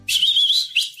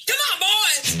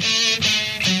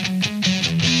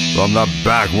From the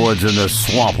backwoods and the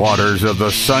swamp waters of the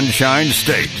Sunshine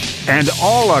State and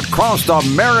all across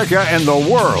America and the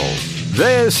world,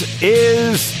 this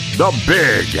is The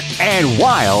Big and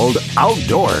Wild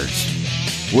Outdoors.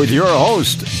 With your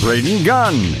host, Braden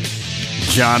Gunn,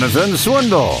 Jonathan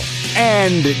Swindle,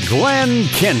 and Glenn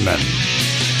Kinman.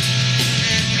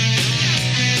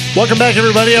 Welcome back,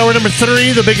 everybody. Hour number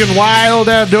 3, The Big and Wild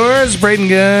Outdoors. Braden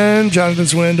Gunn, Jonathan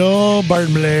Swindle,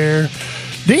 Barton Blair,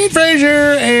 Dean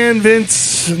Frazier, and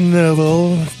Vince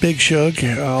Noble, Big Shug,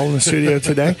 all in the studio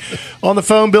today. On the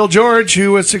phone, Bill George,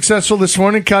 who was successful this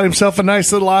morning, caught himself a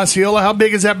nice little Osceola. How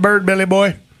big is that bird, Billy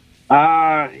boy?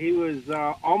 He was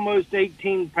almost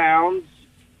 18 pounds,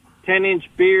 10-inch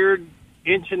beard,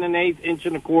 inch and an eighth, inch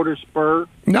and a quarter spur.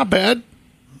 Not bad.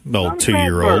 Old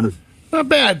 2-year-old. Not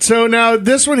bad. So now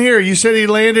this one here, you said he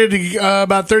landed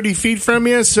about 30 feet from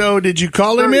you. So did you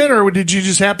call him in, or did you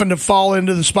just happen to fall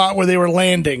into the spot where they were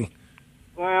landing?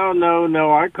 Well,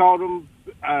 no. I called him.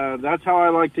 That's how I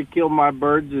like to kill my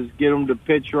birds, is get them to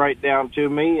pitch right down to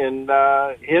me and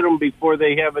hit them before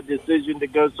they have a decision to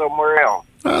go somewhere else.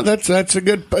 Oh, it's a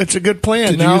good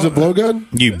plan. Did you use a blowgun?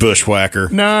 You bushwhacker.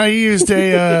 No, he used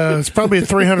it's probably a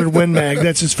 300 Win Mag.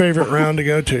 That's his favorite round to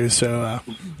go to. So.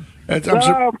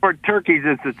 For turkeys,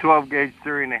 it's a 12-gauge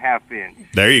 3.5 inch.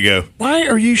 There you go. Why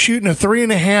are you shooting a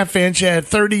 3.5 inch at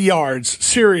 30 yards?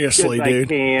 Seriously, dude.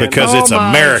 Because it's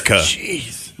America.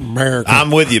 Jeez. America. I'm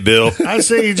with you, Bill. I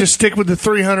say you just stick with the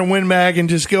 300 Win Mag and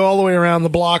just go all the way around the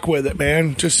block with it,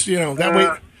 man. Just,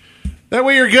 that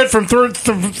way you're good from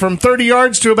 30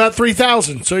 yards to about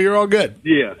 3,000, so you're all good.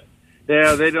 Yeah,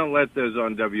 they don't let those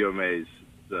on WMAs.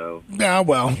 So.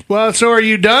 Well, so are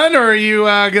you done, or are you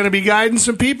going to be guiding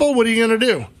some people? What are you going to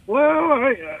do?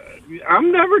 Well,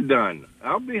 I'm never done.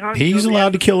 I'll be hunting. He's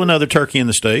allowed to kill another turkey in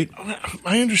the state.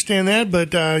 I understand that,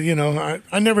 but,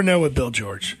 I never know with Bill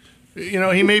George.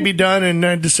 He may be done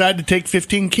and decide to take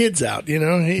 15 kids out.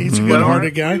 He's a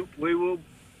good-hearted guy. We will.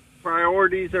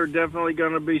 Priorities are definitely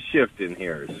going to be shifting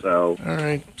here. So. All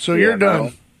right. So you're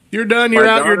done. You're done. You're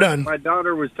out. You're done. My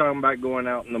daughter was talking about going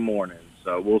out in the morning.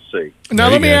 So we'll see. Now,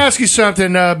 let me ask you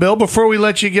something, Bill, before we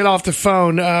let you get off the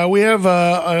phone. We have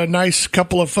a nice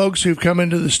couple of folks who've come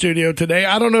into the studio today.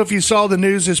 I don't know if you saw the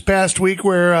news this past week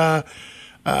where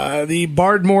the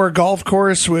Bardmore Golf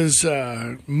Course was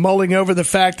mulling over the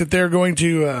fact that they're going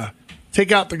to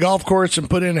take out the golf course and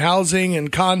put in housing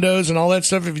and condos and all that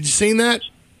stuff. Have you seen that?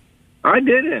 I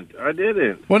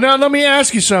didn't. Well, now, let me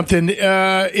ask you something.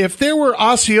 If there were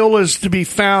Osceolas to be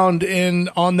found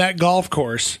on that golf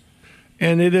course,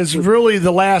 and it is really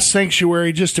the last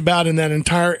sanctuary just about in that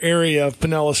entire area of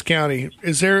Pinellas County,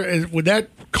 would that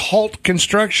halt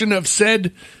construction of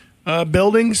said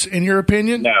buildings, in your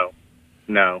opinion?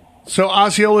 No. So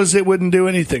Osceolas it wouldn't do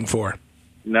anything for?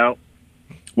 No.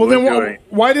 Well, then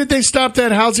why did they stop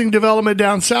that housing development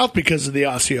down south because of the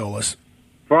Osceolas?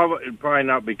 Probably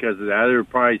not because of that. There's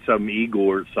probably some eagle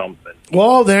or something.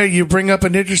 Well, there you bring up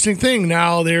an interesting thing.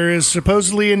 Now, there is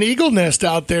supposedly an eagle nest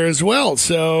out there as well.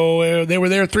 So they were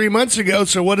there 3 months ago.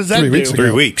 So what does that do?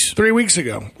 3 weeks. 3 weeks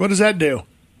ago. What does that do?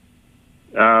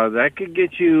 That could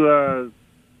get you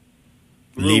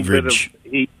leverage. Bit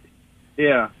of heat.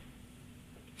 Yeah.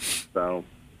 So.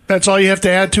 That's all you have to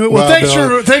add to it? Well,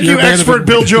 Bill, thank you, expert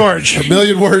Bill George. A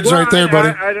million words right there,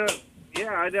 buddy.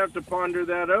 I'd have to ponder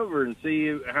that over and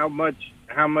see how much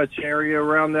area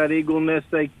around that eagle nest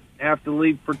they have to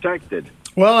leave protected.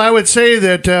 Well, I would say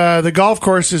that the golf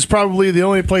course is probably the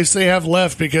only place they have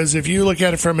left, because if you look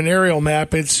at it from an aerial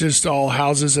map, it's just all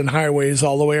houses and highways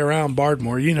all the way around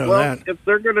Bardmore. You know that. If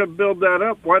they're going to build that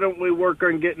up, why don't we work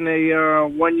on getting a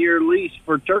 1-year lease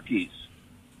for turkeys?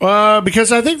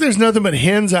 Because I think there's nothing but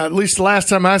hens out. At least the last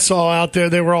time I saw out there,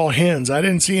 they were all hens. I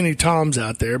didn't see any toms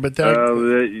out there. But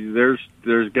there's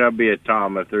got to be a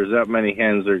tom. If there's that many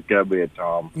hens, there's got to be a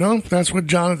tom. No, that's what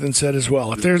Jonathan said as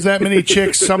well. If there's that many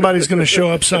chicks, somebody's going to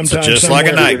show up sometime. It's just somewhere.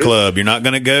 like a nightclub. You're not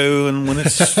going to go and when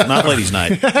it's not ladies'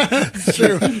 night.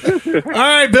 True. All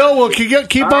right, Bill. Well,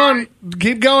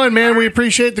 keep going, man. We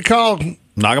appreciate the call.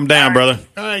 Knock them down, brother.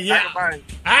 Yeah. All right.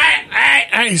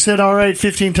 He said, all right,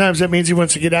 15 times. That means he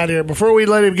wants to get out of here. Before we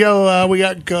let him go, we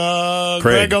got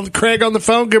Craig on the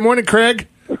phone. Good morning, Craig.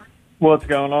 What's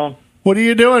going on? What are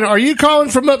you doing? Are you calling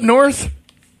from up north?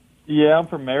 Yeah, I'm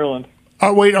from Maryland.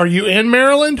 Oh, wait, are you in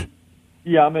Maryland?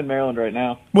 Yeah, I'm in Maryland right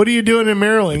now. What are you doing in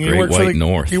Maryland? Great White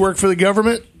North. You work for the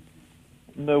government?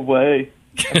 No way.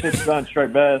 I pitched on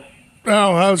striped bass.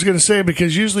 Oh, I was going to say,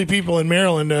 because usually people in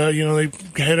Maryland, they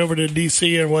head over to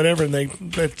D.C. or whatever, and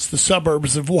that's the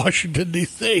suburbs of Washington,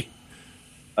 D.C.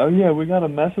 Oh, yeah, we got a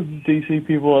mess of D.C.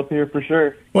 people up here for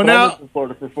sure. Well, I now lived in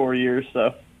Florida for 4 years,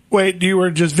 so. Wait, you were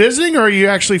just visiting, or are you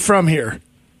actually from here?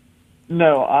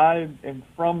 No, I am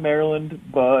from Maryland,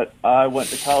 but I went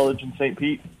to college in St.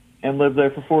 Pete and lived there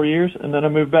for 4 years, and then I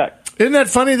moved back. Isn't that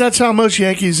funny? That's how most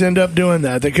Yankees end up doing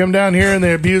that. They come down here and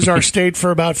they abuse our state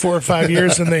for about 4 or 5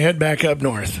 years, and they head back up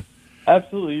north.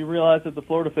 Absolutely. You realize that the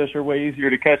Florida fish are way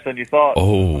easier to catch than you thought.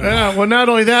 Oh, Yeah, well, not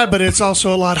only that, but it's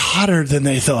also a lot hotter than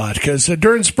they thought. Because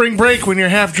during spring break, when you're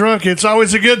half drunk, it's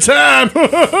always a good time.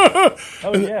 Oh,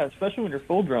 yeah, especially when you're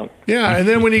full drunk. Yeah, and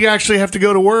then when you actually have to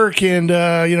go to work and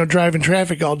drive in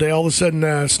traffic all day, all of a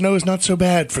sudden snow is not so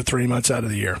bad for 3 months out of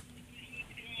the year.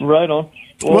 Right on.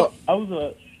 Well,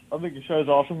 Well- I think your show is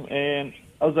awesome, and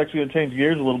I was actually going to change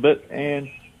gears a little bit and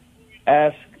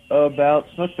ask about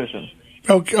snook fishing.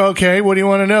 Okay, what do you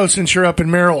want to know since you're up in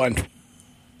Maryland?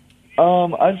 I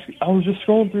was just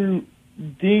scrolling through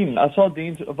Dean. I saw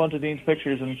a bunch of Dean's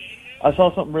pictures, and I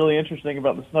saw something really interesting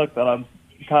about the snook that I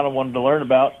kind of wanted to learn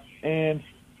about. And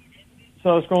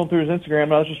so I was scrolling through his Instagram,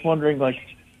 and I was just wondering,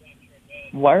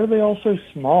 why are they all so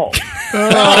small?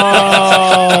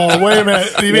 Oh, wait a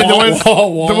minute. You mean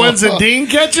the ones that Dean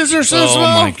catches are so small?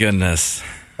 Oh my goodness.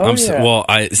 Oh, yeah.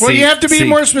 Well, you have to be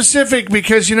more specific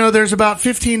because, there's about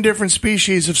 15 different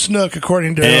species of snook,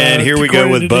 according to and here we go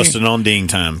according with to busting on Dean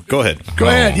time. Go ahead. Dean. Go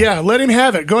ahead. Yeah, let him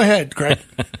have it. Go ahead, Greg.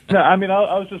 No, I mean,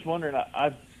 I was just wondering.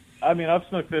 I've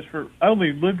snook fished I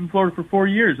only lived in Florida for 4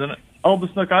 years, and all the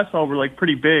snook I saw were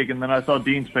pretty big. And then I saw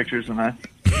Dean's pictures, and I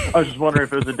was just wondering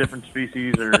if it was a different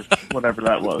species or whatever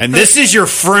that was. And this is your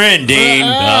friend, Dean.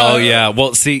 Oh, yeah.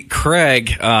 Well, see,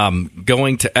 Craig,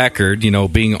 going to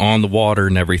Eckerd, being on the water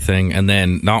and everything, and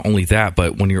then not only that,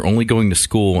 but when you're only going to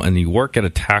school and you work at a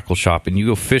tackle shop and you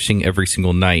go fishing every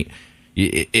single night,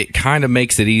 it kind of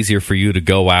makes it easier for you to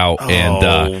go out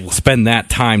and spend that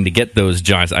time to get those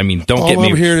giants. I mean, don't All get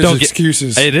me. I'm hearing don't is get-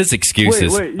 excuses. It is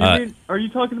excuses. Wait, are you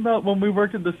talking about when we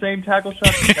worked at the same tackle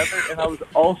shop together, and I was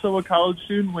also a college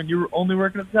student when you were only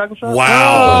working at the tackle shop?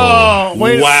 Wow. Oh,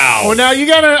 wait. Wow. Well, now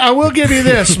I will give you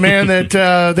this, man, that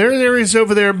there are areas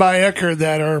over there by Eckerd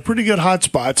that are pretty good hot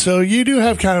spots. So you do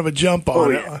have kind of a jump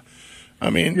on it. Yeah. I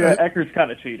mean, Yeah, Eckerd's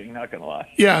kind of cheating, not going to lie.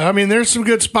 there's some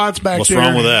good spots back What's there.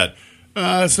 wrong with that?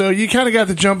 So you kind of got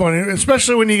the jump on it,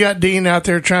 especially when you got Dean out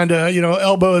there trying to,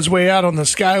 elbow his way out on the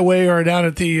Skyway or down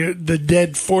at the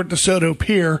dead Fort DeSoto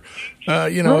Pier.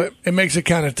 It makes it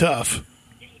kind of tough.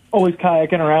 Always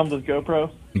kayaking around with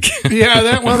GoPro. Yeah,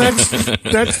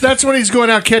 that's when he's going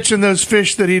out catching those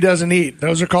fish that he doesn't eat.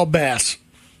 Those are called bass.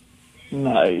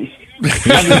 Nice.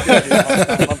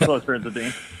 I'm close friends with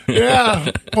Dean. Yeah.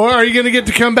 Or are you going to get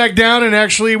to come back down and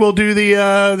actually we'll do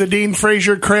the Dean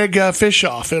Fraser Craig fish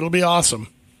off? It'll be awesome.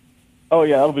 Oh,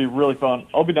 yeah, it'll be really fun.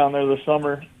 I'll be down there this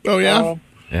summer. Oh, yeah?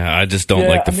 Yeah, I just don't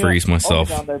like to freeze myself.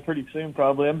 I'll be down there pretty soon,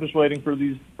 probably. I'm just waiting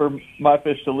for my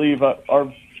fish to leave.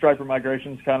 Our striper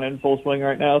migration's kind of in full swing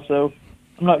right now, so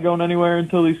I'm not going anywhere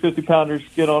until these 50-pounders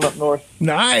get on up north.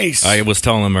 Nice. I was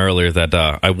telling him earlier that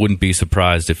I wouldn't be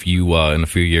surprised if you, in a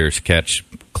few years, catch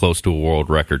close to a world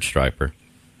record striper.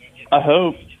 I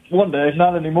hope. One day.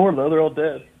 Not anymore, though. They're all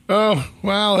dead. Oh,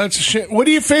 wow, that's a shit. What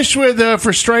do you fish with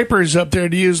for stripers up there?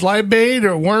 Do you use live bait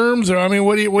or worms? Or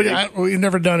you've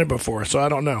never done it before, so I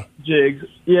don't know. Jigs.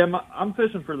 Yeah, I'm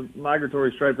fishing for the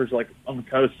migratory stripers, on the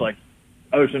coast,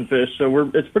 ocean fish.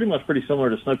 So it's pretty similar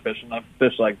to snook fishing. I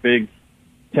fish big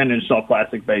 10-inch soft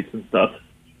plastic baits and stuff.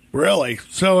 Really?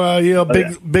 So,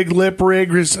 big lip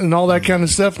riggers and all that kind of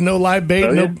stuff. No live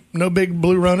bait, no big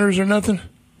blue runners or nothing?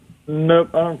 Nope,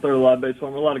 I don't throw live baits for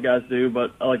them. A lot of guys do,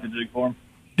 but I like to jig for them.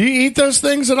 Do you eat those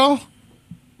things at all?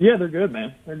 Yeah, they're good,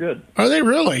 man. They're good. Are they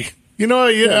really? On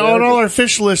all our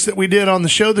fish lists that we did on the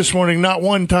show this morning, not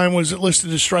one time was it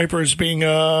listed as striper as being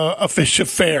a fish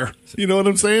affair. You know what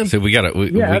I'm saying? So we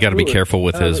gotta be careful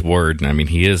with his word. I mean,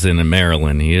 he is in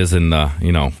Maryland. He is in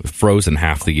frozen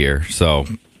half the year. So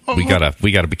we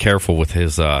gotta be careful with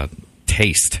his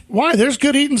taste. Why? There's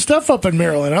good eating stuff up in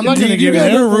Maryland. I'm not going to You give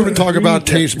got you no that. room to talk about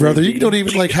taste, brother. You don't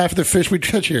even like half the fish we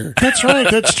catch here. That's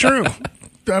right. That's true.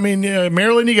 I mean,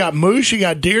 Maryland, you got moose, you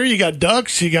got deer, you got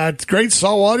ducks, you got great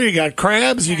saltwater, you got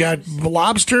crabs, you got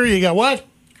lobster, you got what?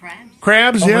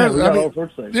 Crabs, yeah. Man, we got all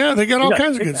sorts of things. Yeah, they got all We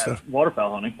kinds of good stuff.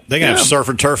 Waterfowl hunting. They can have surf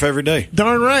and turf every day.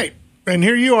 Darn right. And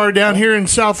here you are down here in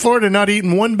South Florida not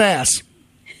eating one bass.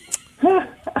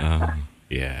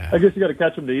 Yeah. I guess you got to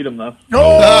catch them to eat them, though.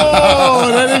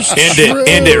 Oh, that is true.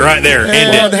 End it right there.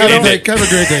 End it. Have a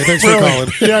great day. Thanks for calling.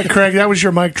 Yeah, Craig, that was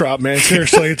your mic drop, man.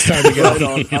 Seriously, it's time to go. Right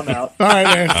on. I'm out. All right,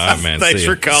 man. All right, man. Thanks see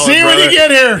for ya. calling, See you when brother. you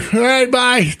get here. All right,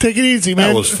 bye. Take it easy,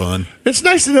 man. That was fun. It's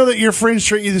nice to know that your friends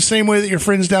treat you the same way that your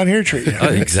friends down here treat you.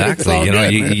 Exactly. It's all good,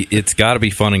 man. It's got to be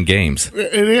fun in games.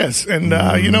 It is. And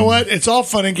you know what? It's all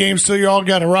fun and games till you all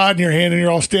got a rod in your hand and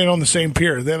you're all standing on the same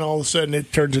pier. Then all of a sudden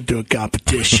it turns into a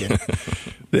competition.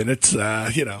 Then it's,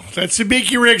 that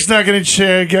sabiki rig's not going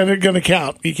to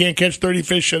count. You can't catch 30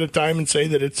 fish at a time and say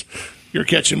that you're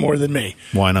catching more than me.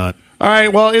 Why not? All right.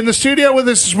 Well, in the studio with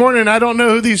us this morning, I don't know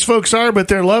who these folks are, but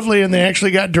they're lovely and they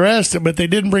actually got dressed, but they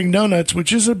didn't bring donuts,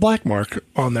 which is a black mark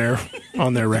on their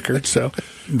record. So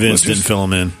Vince didn't fill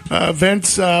them in.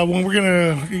 Vince, when you're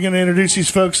gonna introduce these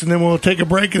folks, and then we'll take a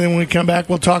break, and then when we come back,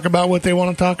 we'll talk about what they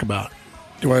want to talk about.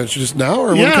 Do you want to just now, or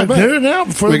when we Yeah, come back? do it now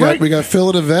before the break. We got Phil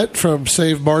and Yvette from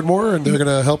Save Bardmore, and they're going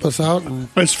to help us out. And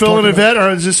Is Phil and Yvette, or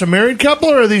is this a married couple,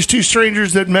 or are these two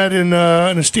strangers that met in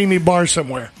a steamy bar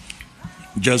somewhere?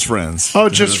 Just friends. Oh,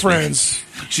 just friends.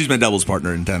 She's my doubles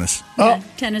partner in tennis. Oh,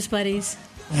 Tennis buddies.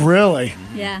 really?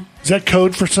 Yeah. Is that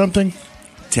code for something?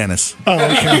 Tennis. Oh,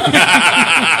 okay.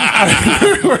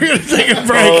 We're going to take a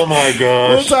break. Oh, my gosh.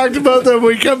 We'll talk about them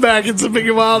when we come back. It's the Big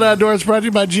and Wild Outdoors, brought to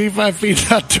you by G5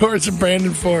 Feet Outdoors and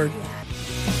Brandon Ford.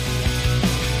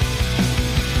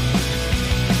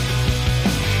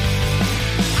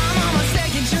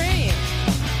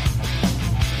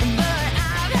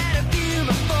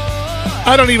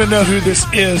 I don't even know who this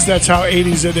is. That's how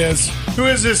 80s it is. Who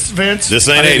is this, Vince? This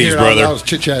ain't I didn't 80s, hear it. brother. I was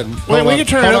chit-chatting. Wait, we can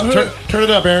turn it up. Turn it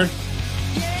up, Aaron.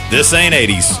 This ain't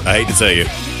 80s. I hate to tell you.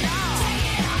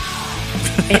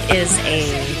 It is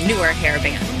a newer hair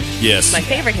band. Yes. My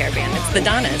favorite hair band. It's the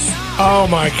Donnas. Oh,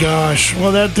 my gosh.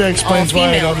 Well, that explains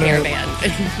why I All-female don't know. hair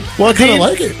band. Well, kinda Dean,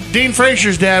 like it. Dean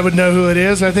Fraser's dad would know who it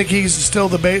is. I think he's still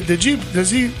the bass.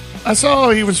 Does he? I saw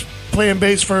he was playing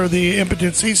bass for the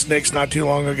Impotent Sea Snakes not too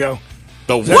long ago.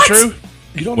 The Is that true?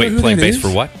 You don't know Wait, who playing that bass is? for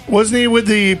what? Wasn't he with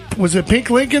was it Pink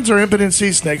Lincolns or Impotent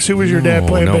Sea Snakes? Who was your dad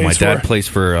playing no, bass my dad for? plays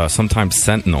for sometimes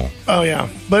Sentinel. Oh, yeah.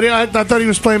 But I thought he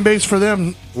was playing bass for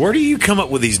them. Where do you come up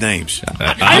with these names?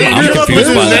 I'm hear confused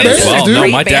those by that names, as well. dude. No,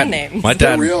 Great my band dad, names. my dad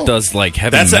They're real. does like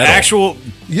heavy That's an metal. actual.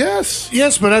 Yes.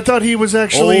 Yes, but I thought he was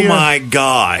actually. Oh, my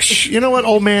gosh. You know what,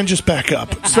 old man, just back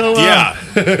up. So, Yeah.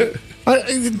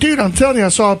 dude, I'm telling you, I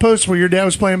saw a post where your dad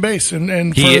was playing bass, and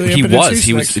for the He Impotent was. Sea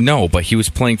He was Snakes. no, but he was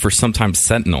playing for sometimes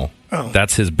Sentinel. Oh.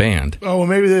 That's his band. Oh, well,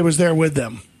 maybe they was there with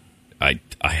them. I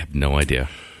have no idea.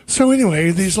 So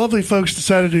anyway, these lovely folks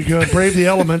decided to go brave the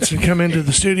elements and come into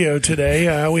the studio today.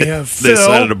 We have They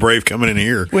decided to Phil. brave coming in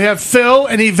here. We have Phil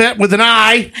and Yvette with an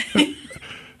I,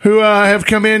 who have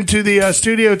come into the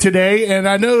studio today. And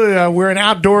I know we're an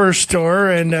outdoor store,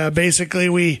 and basically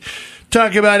we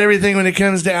talk about everything when it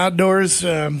comes to outdoors.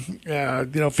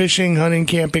 Fishing, hunting,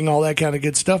 camping, all that kind of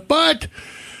good stuff. But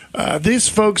these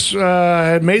folks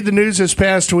had made the news this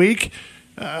past week.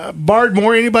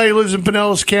 Bardmore, anybody who lives in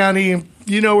Pinellas County,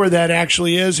 you know where that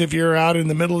actually is. If you're out in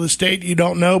the middle of the state, you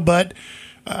don't know, but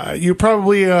you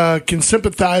probably can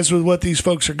sympathize with what these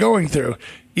folks are going through.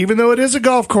 Even though it is a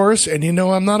golf course, and you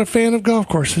know I'm not a fan of golf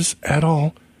courses at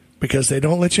all because they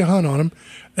don't let you hunt on them.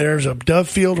 There's a dove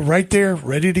field right there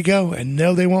ready to go, and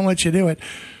no, they won't let you do it.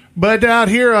 But out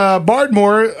here,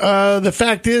 Bardmore, the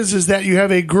fact is that you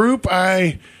have a group.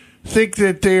 I think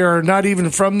that they are not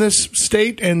even from this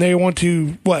state, and they want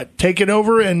to, take it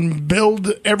over and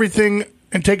build everything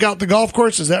and take out the golf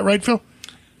course. Is that right, Phil?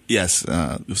 Yes.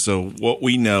 So what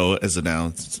we know, as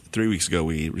announced 3 weeks ago,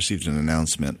 we received an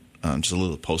announcement, just a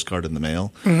little postcard in the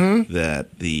mail,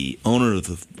 that the owner of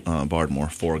the Bardmore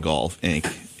 4 Golf,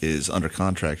 Inc., is under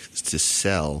contract to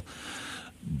sell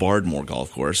Bardmore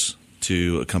Golf Course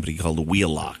to a company called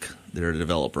Wheelock. They're a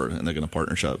developer, and they're going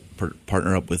to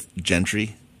partner up with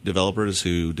Gentry developers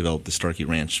who developed the Starkey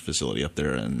Ranch facility up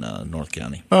there in North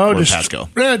County. Oh, Pasco.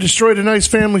 Destroyed a nice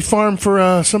family farm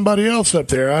for somebody else up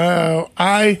there.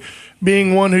 I,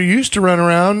 being one who used to run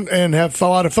around and have a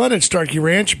lot of fun at Starkey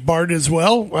Ranch, Bart as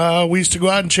well, we used to go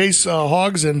out and chase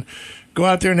hogs and go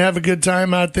out there and have a good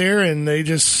time out there, and they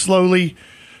just slowly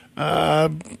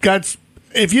got...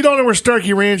 If you don't know where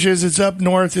Starkey Ranch is, it's up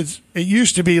north. It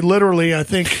used to be literally, I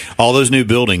think... All those new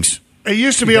buildings. It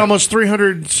used to be almost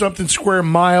 300-something square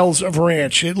miles of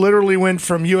ranch. It literally went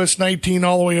from US 19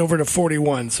 all the way over to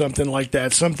 41, something like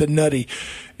that, something nutty.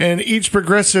 And each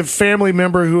progressive family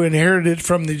member who inherited it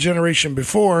from the generation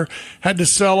before had to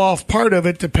sell off part of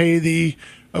it to pay the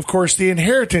of course, the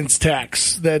inheritance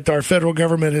tax that our federal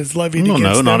government has levied against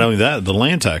them. not only that, the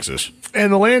land taxes.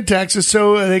 And the land taxes,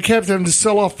 so they kept them to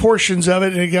sell off portions of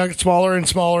it, and it got smaller and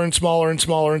smaller and smaller and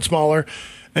smaller and smaller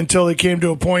until they came to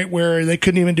a point where they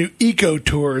couldn't even do eco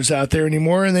tours out there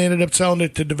anymore, and they ended up selling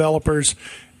it to developers,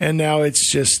 and now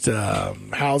it's just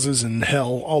houses and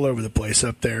hell all over the place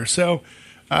up there. So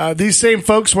these same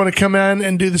folks want to come in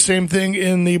and do the same thing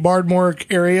in the Bardmore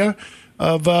area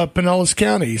of Pinellas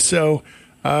County. So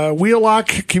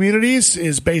Wheelock Communities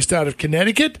is based out of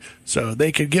Connecticut, so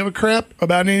they could give a crap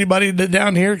about anybody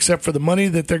down here except for the money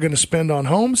that they're going to spend on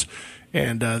homes.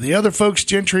 And the other folks,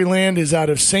 Gentry Land, is out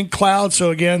of St. Cloud,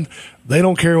 so again, they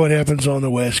don't care what happens on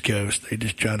the West Coast. They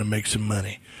just try to make some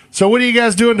money. So what are you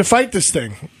guys doing to fight this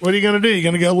thing? What are you going to do? You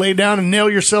going to go lay down and nail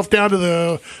yourself down to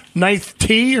the ninth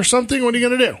tee or something? What are you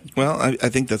going to do? Well, I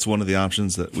think that's one of the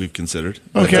options that we've considered.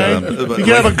 Okay. But, you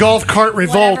can have a golf cart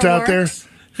revolt Whatever out there. works.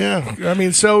 Yeah. I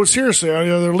mean, so seriously, are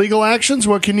there legal actions?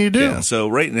 What can you do? Yeah, so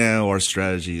right now our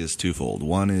strategy is twofold.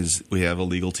 One is we have a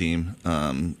legal team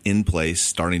in place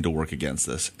starting to work against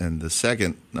this. And the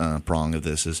second prong of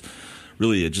this is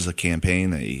really just a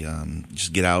campaign.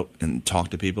 Just get out and talk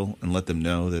to people and let them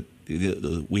know that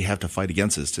we have to fight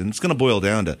against this. And it's going to boil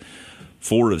down to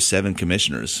 4 of 7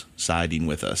 commissioners siding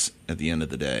with us at the end of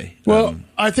the day. Well,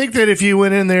 I think that if you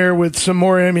went in there with some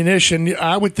more ammunition,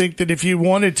 I would think that if you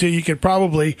wanted to, you could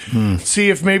probably see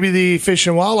if maybe the Fish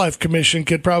and Wildlife Commission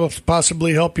could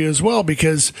possibly help you as well.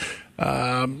 Because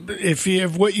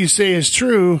if what you say is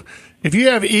true, if you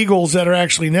have eagles that are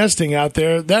actually nesting out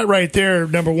there, that right there,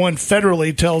 number one,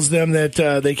 federally tells them that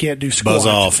they can't do squat. Buzz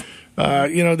off.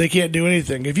 They can't do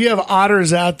anything. If you have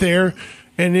otters out there,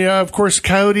 and of course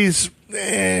coyotes, the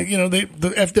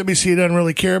FWC doesn't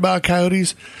really care about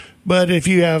coyotes. But if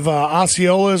you have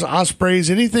Osceolas, ospreys,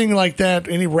 anything like that,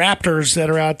 any raptors that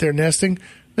are out there nesting,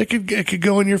 it could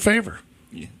go in your favor.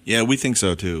 Yeah, we think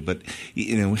so too. But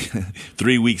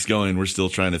 3 weeks going, we're still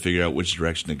trying to figure out which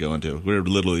direction to go into. We're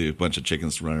literally a bunch of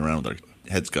chickens running around with our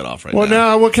heads cut off right now. Well,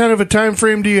 now, what kind of a time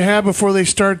frame do you have before they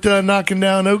start knocking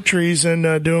down oak trees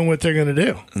and doing what they're going to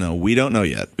do? No, we don't know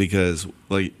yet because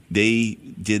they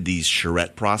did these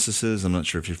charrette processes. I'm not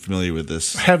sure if you're familiar with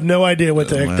this. I have no idea what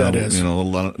the heck that is.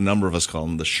 A number of us call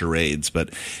them the charades. But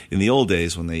in the old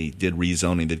days, when they did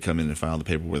rezoning, did come in and file the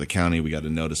paperwork with the county, we got a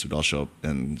notice. We'd all show up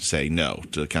and say no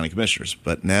to the county commissioners.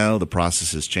 But now the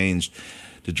process has changed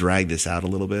to drag this out a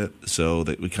little bit so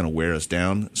that we kind of wear us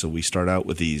down. So we start out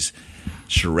with these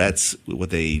charrettes.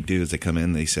 What they do is they come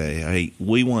in, they say, hey,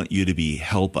 we want you to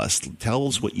help us. Tell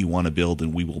us what you want to build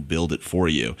and we will build it for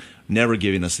you. Never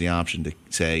giving us the option to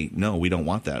say, no, we don't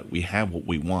want that. We have what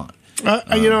we want.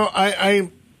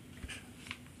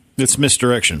 It's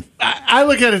misdirection. I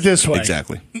look at it this way.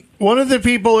 Exactly. One of the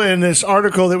people in this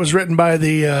article that was written by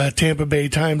the Tampa Bay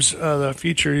Times, the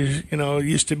Future,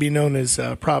 used to be known as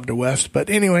Pravda West. But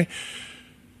anyway,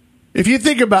 if you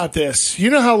think about this, you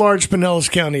know how large Pinellas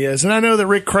County is. And I know that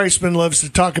Rick Kreisman loves to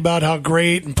talk about how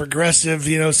great and progressive,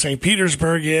 St.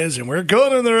 Petersburg is. And we're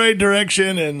going in the right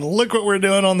direction. And look what we're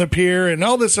doing on the pier and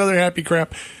all this other happy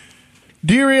crap.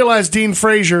 Do you realize Dean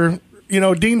Frazier,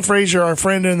 our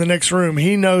friend in the next room,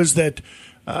 he knows that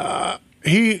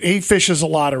he fishes a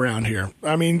lot around here.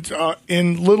 I mean,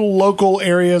 in little local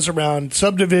areas around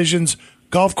subdivisions,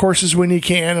 golf courses when he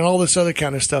can, and all this other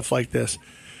kind of stuff like this.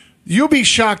 You'll be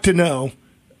shocked to know,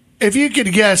 if you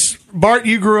could guess, Bart,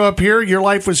 you grew up here, your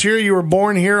life was here, you were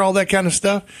born here, all that kind of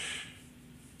stuff.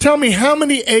 Tell me, how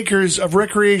many acres of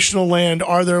recreational land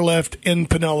are there left in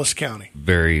Pinellas County?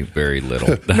 Very, very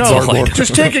little. That's all I know.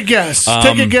 Just take a guess.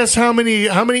 Take a guess how many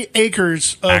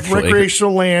acres of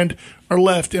recreational land are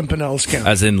left in Pinellas County.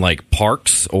 As in like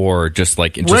parks or just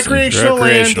like recreational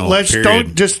land. Let's period.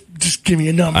 Don't just give me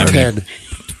a number. 10.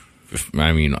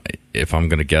 If I'm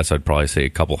going to guess, I'd probably say a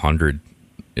couple hundred,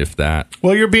 if that.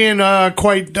 Well, you're being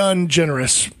quite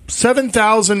generous.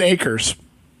 7,000 acres.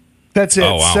 That's it.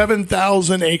 Oh, wow.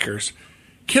 7,000 acres.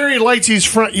 Carrie Lightsey's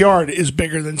front yard is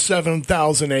bigger than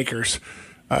 7,000 acres.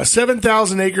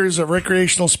 7,000 acres of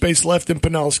recreational space left in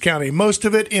Pinellas County. Most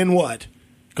of it in what?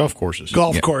 Golf courses.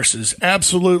 Golf courses,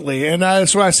 absolutely. And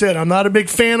that's why I said I'm not a big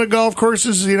fan of golf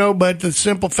courses, but the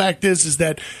simple fact is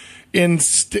that in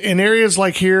areas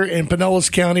like here in Pinellas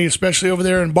County, especially over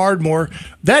there in Bardmore,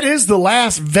 that is the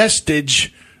last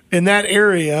vestige in that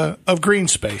area of green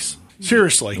space.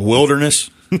 Seriously. Wilderness.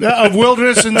 Of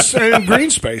wilderness and green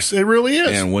space. It really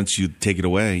is. And once you take it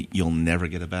away, you'll never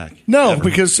get it back. No,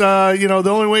 because, the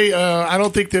only way, I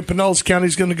don't think that Pinellas County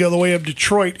is going to go the way of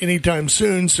Detroit anytime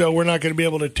soon, so we're not going to be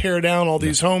able to tear down all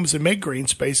these homes and make green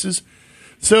spaces.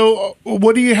 So,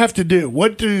 what do you have to do?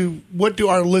 What do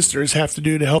our listeners have to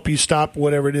do to help you stop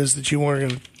whatever it is that you want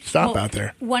to stop out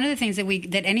there? One of the things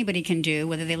that anybody can do,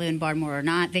 whether they live in Bardmore or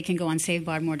not, they can go on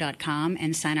SaveBardmore.com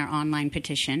and sign our online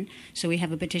petition. So we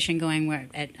have a petition going. We're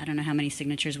at, I don't know how many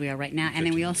signatures we are right now, and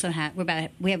then we also have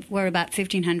we're about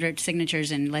 1,500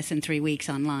 signatures in less than 3 weeks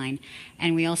online,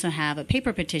 and we also have a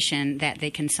paper petition that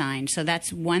they can sign. So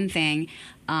that's one thing.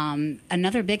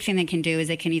 Another big thing they can do is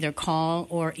they can either call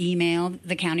or email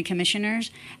the county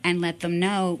commissioners and let them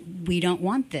know we don't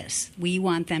want this. We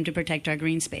want them to protect our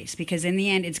green space, because in the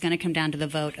end it's going to come down to the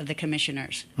vote of the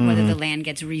commissioners, whether the land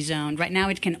gets rezoned. Right now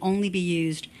it can only be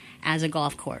used as a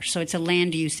golf course, so it's a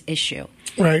land use issue.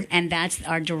 Right. And that's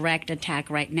our direct attack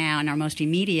right now, and our most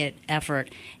immediate effort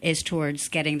is towards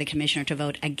getting the commissioner to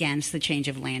vote against the change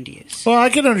of land use. Well, I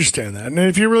can understand that. And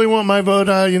if you really want my vote,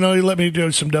 you let me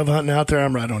do some dove hunting out there.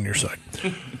 I'm right on your side.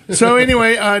 So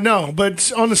anyway, no,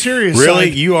 but on the serious side. Really?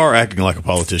 You are acting like a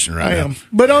politician right now. I am.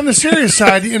 But on the serious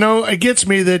side, it gets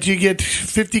me that you get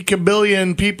 50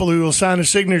 kabillion people who will sign a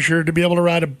signature to be able to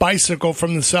ride a bicycle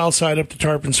from the south side up to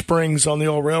Tarpon Springs on the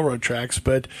old railroad tracks.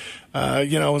 But,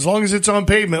 as long as it's on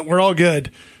pavement, we're all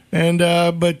good. And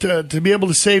but to be able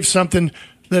to save something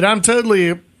that I'm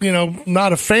totally,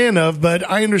 not a fan of, but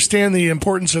I understand the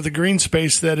importance of the green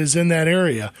space that is in that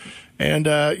area. And,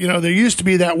 there used to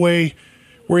be that way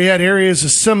where you had areas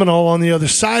of Seminole on the other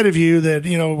side of you that,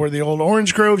 where the old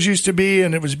orange groves used to be,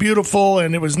 and it was beautiful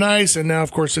and it was nice. And now,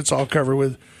 of course, it's all covered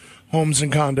with homes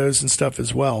and condos and stuff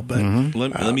as well. But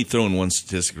let me throw in one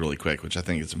statistic really quick, which I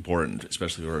think is important,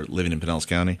 especially if we're living in Pinellas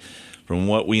County. From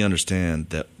what we understand,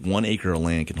 that 1 acre of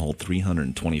land can hold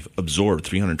absorb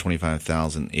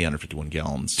 325,851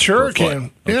 gallons. Sure, it per foot.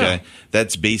 can. Yeah. Okay,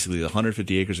 that's basically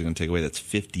 150 acres are going to take away. That's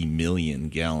 50 million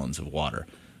gallons of water.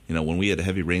 When we had a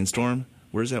heavy rainstorm,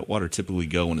 where does that water typically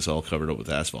go when it's all covered up with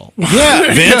asphalt?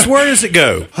 Yeah, Vince, where does it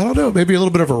go? I don't know. Maybe a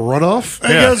little bit of a runoff.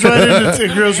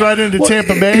 It goes right into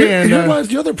Tampa Bay. Here lies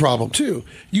the other problem, too.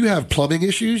 You have plumbing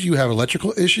issues. You have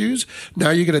electrical issues.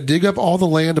 Now you're going to dig up all the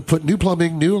land to put new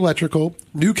plumbing, new electrical,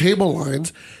 new cable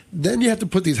lines. Then you have to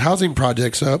put these housing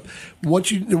projects up. One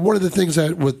of the things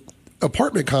that with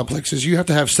apartment complexes, you have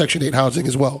to have Section 8 housing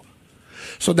as well.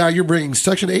 So now you're bringing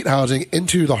Section 8 housing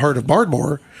into the heart of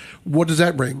Bardmore. What does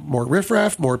that bring? More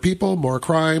riffraff, more people, more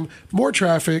crime, more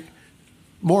traffic,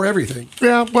 more everything.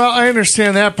 Yeah, well, I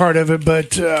understand that part of it,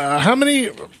 but how many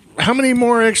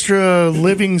more extra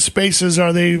living spaces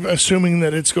are they assuming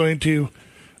that it's going to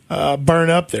burn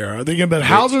up there? Are they going to be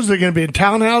houses? Are they going to be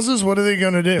townhouses? What are they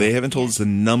going to do? They haven't told us the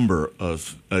number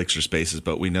of extra spaces,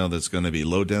 but we know there's going to be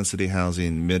low-density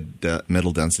housing,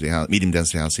 middle-density housing,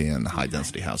 medium-density housing, and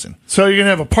high-density housing. So you're going to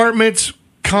have apartments,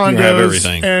 condos,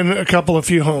 and a couple of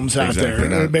few homes out there.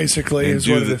 Now, basically, is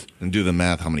what it is. And do the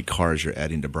math, how many cars you're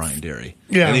adding to Bryan Dairy.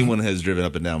 Yeah. Anyone has driven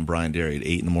up and down Bryan Dairy at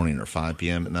 8 in the morning or 5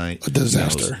 p.m. at night. A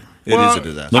disaster. It is a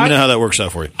disaster. Let me know how that works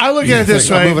out for you. I look at it this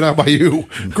way. I'm moving out by you.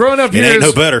 Growing up here, ain't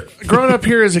no better. Growing up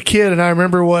here as a kid, and I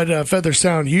remember what Feather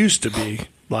Sound used to be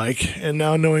like, and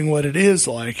now knowing what it is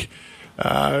like,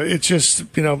 it's just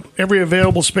every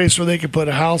available space where they could put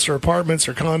a house or apartments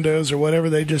or condos or whatever,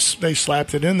 they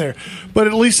slapped it in there. But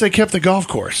at least they kept the golf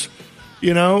course.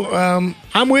 I'm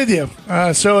with you.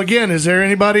 So again, is there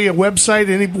anybody, a website,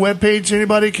 any webpage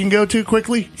anybody can go to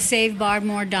quickly?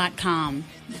 SaveBardmore.com.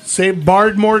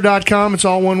 SaveBardmore.com. It's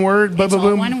all one word. It's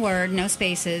all one word, no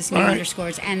spaces, no all right.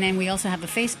 underscores. And then we also have a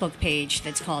Facebook page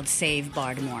that's called Save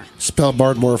Bardmore. Spell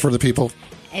Bardmore for the people.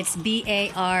 It's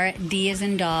B-A-R-D as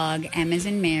in dog, M as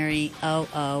in Mary,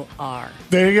 O-O-R.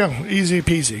 There you go. Easy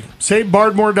peasy.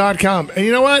 SaveBardmore.com. And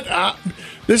you know what?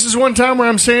 This is one time where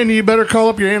I'm saying you better call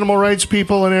up your animal rights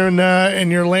people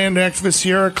and your land activist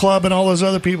Sierra Club and all those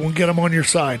other people and get them on your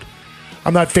side.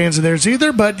 I'm not fans of theirs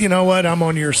either, but you know what? I'm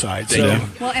on your side. So.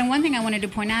 Well, and one thing I wanted to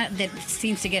point out that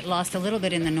seems to get lost a little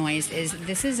bit in the noise is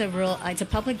this is it's a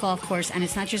public golf course, and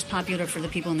it's not just popular for the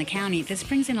people in the county. This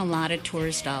brings in a lot of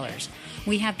tourist dollars.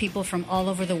 We have people from all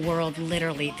over the world,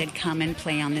 literally, that come and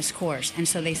play on this course. And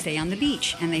so they stay on the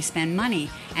beach, and they spend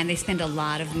money, and they spend a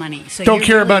lot of money. So don't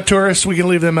care about tourists. We can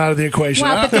leave them out of the equation.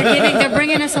 Well, but they're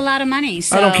bringing us a lot of money.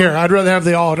 So. I don't care. I'd rather have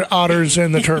the otters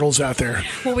and the turtles out there.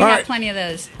 Well, we got plenty of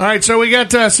those. All right, so we got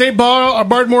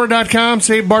SaveBardmore.com,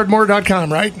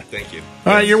 SaveBardmore.com, right? Thank you.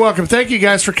 All right, you're welcome. Thank you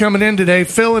guys for coming in today.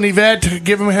 Phil and Yvette,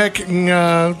 give them a heck,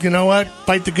 and you know what?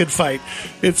 Fight the good fight.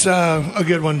 It's a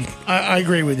good one. I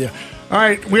agree with you. All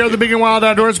right, we are the Big and Wild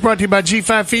Outdoors, brought to you by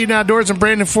G5 Feed and Outdoors and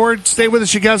Brandon Ford. Stay with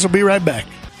us, you guys. We'll be right back.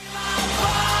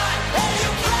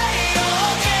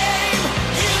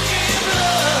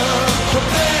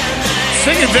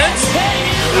 Sing it, Vince.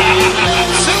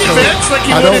 Sing it, Vince. like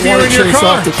you I would don't if you want were to in your chase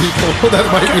car. off the people that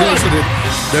might be listening.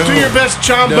 No. Do your best,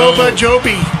 John No. Boba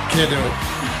Joby, Can't do it.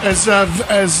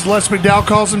 as Les McDowell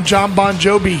calls him, John Bon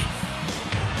Jovi.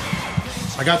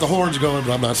 I got the horns going,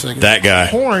 but I'm not singing. That guy.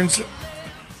 Horns.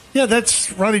 Yeah,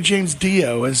 that's Ronnie James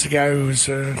Dio is the guy who was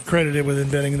credited with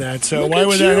inventing that. So Look why at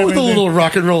would you that have with a anything- little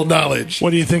rock and roll knowledge?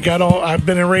 What do you think? I've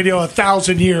been in radio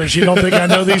 1,000 years. You don't think I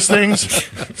know these things?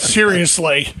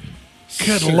 Seriously.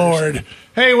 Good Lord.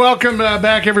 Hey, welcome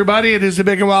back, everybody. It is the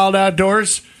Big and Wild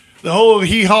Outdoors. The whole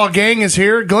Hee Haw gang is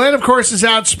here. Glenn, of course, is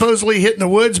out supposedly hitting the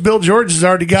woods. Bill George has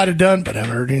already got it done, but I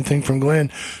haven't heard anything from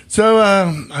Glenn. So,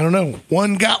 I don't know.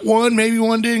 One got one. Maybe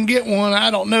one didn't get one.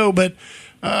 I don't know, but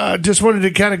just wanted to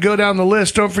kind of go down the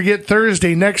list. Don't forget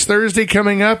next Thursday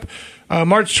coming up,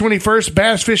 March 21st,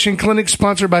 Bass Fishing Clinic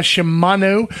sponsored by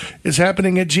Shimano is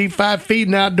happening at G5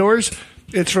 Feeding Outdoors.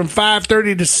 It's from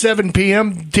 5:30 to 7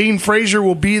 p.m. Dean Frazier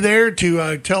will be there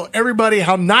to tell everybody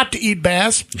how not to eat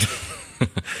bass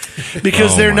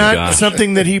because they're not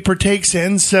something that he partakes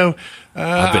in. So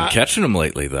I've been catching them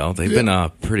lately, though. They've been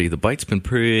the bite's been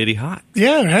pretty hot.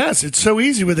 Yeah, it has. It's so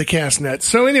easy with the cast net.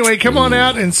 So anyway, come on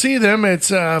out and see them.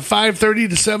 It's 5:30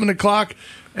 to 7 o'clock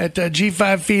at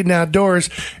G5 Feeding Outdoors.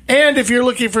 And if you're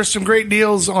looking for some great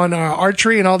deals on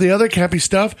archery and all the other campy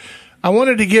stuff, I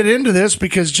wanted to get into this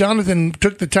because Jonathan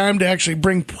took the time to actually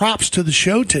bring props to the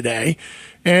show today.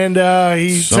 And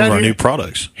Some of our new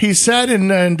products. He sat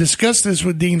and discussed this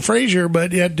with Dean Frazier,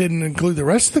 but yet didn't include the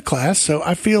rest of the class, so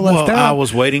I feel left out. I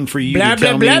was waiting for you blah, to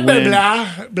tell blah, me blah, when. blah,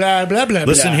 blah, blah, blah,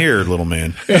 Listen blah. here, little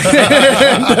man.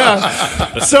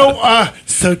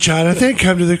 So Jonathan,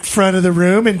 come to the front of the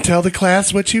room and tell the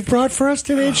class what you've brought for us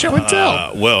today. Show and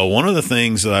tell. Well, one of the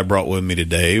things that I brought with me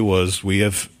today was we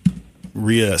have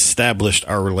reestablished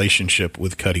our relationship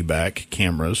with Cuddyback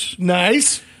cameras.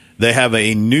 Nice. They have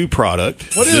a new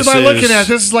product. What am I looking at?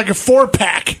 This is like a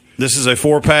 4-pack. This is a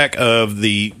 4-pack of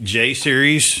the J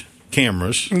Series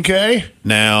cameras. Okay.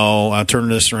 Now, I turn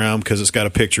this around because it's got a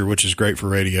picture, which is great for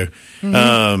radio.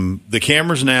 Mm-hmm. The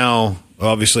cameras now,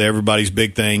 obviously, everybody's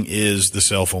big thing is the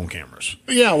cell phone cameras.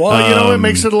 Yeah, well, it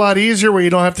makes it a lot easier where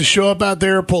you don't have to show up out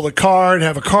there, pull the card,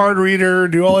 have a card reader,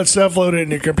 do all that stuff, load it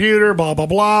in your computer, blah, blah,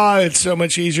 blah. It's so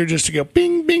much easier just to go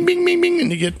bing, bing, bing, bing, bing,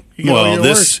 and you get all your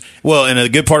work. And the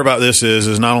good part about this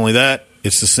is not only that,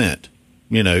 it's the scent.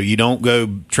 You know, you don't go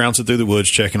trouncing through the woods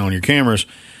checking on your cameras.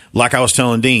 Like I was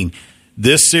telling Dean,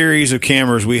 this series of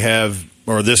cameras we have,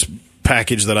 or this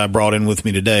package that I brought in with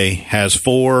me today, has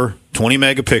 4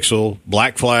 20-megapixel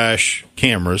black flash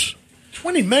cameras.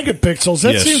 20 megapixels?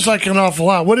 That Yes. seems like an awful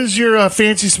lot. What is your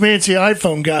fancy smancy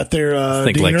iPhone got there, I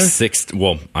think Diener? like 6.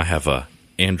 Well, I have a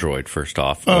Android first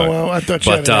off. Oh, well, I thought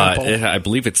you had an Apple. I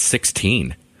believe it's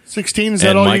 16. 16? Is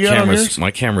that all you got on yours?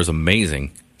 My camera's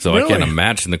amazing. So I Really? can't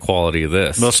imagine the quality of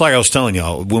this. Well, it's like I was telling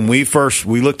y'all, when we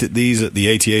looked at these at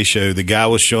the ATA show, the guy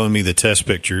was showing me the test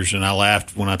pictures, and I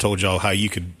laughed when I told y'all how you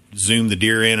could zoom the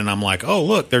deer in, and I'm like, oh,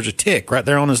 look, there's a tick right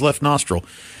there on his left nostril.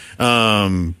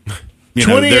 20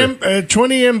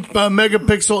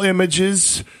 megapixel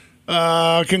images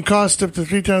can cost up to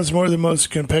 3 times more than most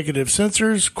competitive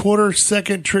sensors.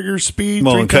 Quarter-second trigger speed,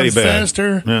 Well, 3 and times Cuddy Bag.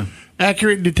 faster. Yeah.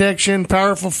 Accurate detection,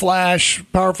 powerful flash,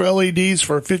 powerful LEDs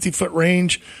for a 50-foot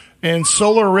range, and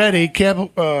solar-ready,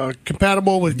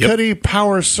 compatible with Cuddy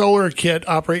Power Solar Kit.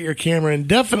 Operate your camera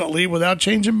indefinitely without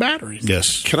changing batteries.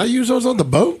 Yes. Can I use those on the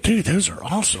boat? Dude, those are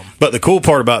awesome. But the cool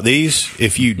part about these,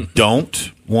 if you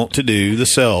don't want to do the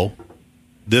cell,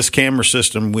 this camera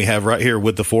system we have right here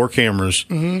with the 4 cameras,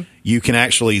 you can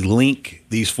actually link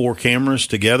these 4 cameras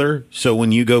together. So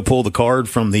when you go pull the card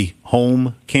from the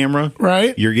home camera,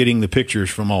 Right. you're getting the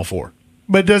pictures from all 4.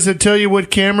 But does it tell you what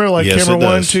camera, like Yes, camera it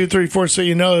 1, does. 2, 3, 4, so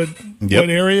you know what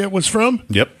area it was from?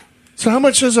 Yep. So how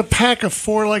much does a pack of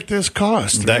 4 like this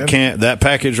cost? man? That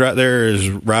package right there is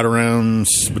right around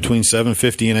between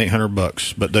 $750 and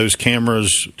 $800. But those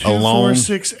cameras 2, alone, 4,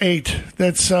 6, 8.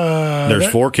 That's there's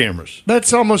 4 cameras.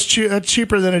 That's almost that's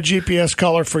cheaper than a GPS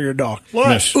collar for your dog. What?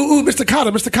 Yes. Ooh, Mr.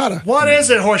 Cotta. What is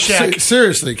it, Horseshack?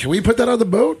 Seriously, can we put that on the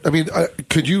boat? I mean,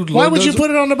 could you? Why load would you those- put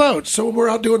it on the boat? So when we're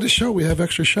out doing the show, we have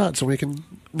extra shots, so we can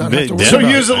not have to worry Yeah. So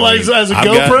about use it I like mean, as a I've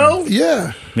GoPro?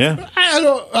 Yeah. Yeah. I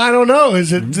don't know.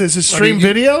 Does it stream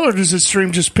video or does it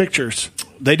stream just pictures?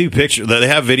 They do picture. They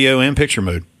have video and picture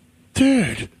mode.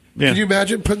 Dude. Yeah. Can you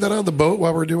imagine putting that on the boat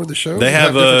while we're doing the show? They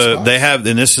have different spots?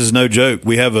 and this is no joke.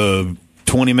 We have a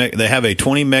 20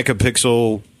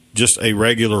 megapixel, just a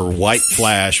regular white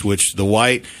flash, which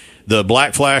the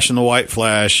black flash and the white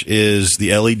flash is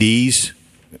the LEDs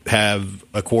have,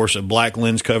 of course, a black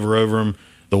lens cover over them.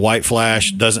 The white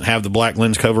flash doesn't have the black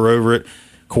lens cover over it.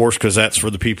 Of course, because that's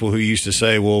for the people who used to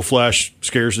say, well, flash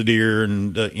scares the deer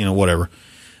and, whatever.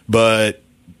 But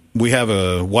we have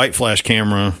a white flash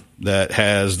camera that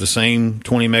has the same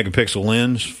 20 megapixel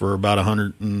lens for about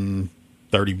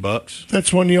 $130.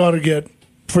 That's one you ought to get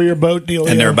for your boat deal.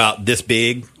 And they're about this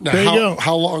big. Now, There you go.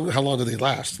 How long do they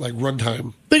last? Like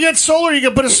runtime? They got solar. You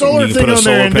can put a solar You thing can put a on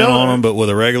there solar and panel on them, but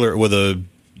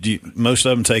most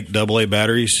of them take AA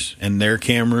batteries, and their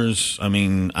cameras, I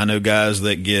mean, I know guys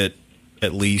that get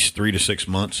at least 3 to 6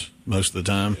 months most of the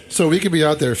time. So we could be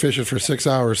out there fishing for 6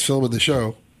 hours filming the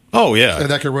show. Oh, yeah. And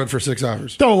that could run for 6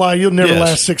 hours. Don't lie. You'll never Yes.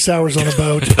 last 6 hours on a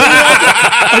boat.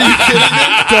 Are you kidding me?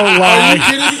 Don't lie. Are you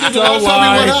kidding me? The Don't last time we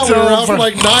lie. went out, we were out for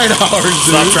like 9 hours, dude.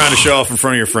 Stop trying to show off in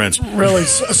front of your friends. Really?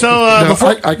 So No,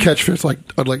 before I catch fish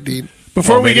unlike Dean.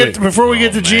 Before we maybe.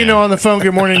 get to Gino on the phone,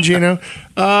 good morning, Gino.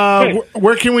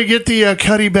 Where can we get the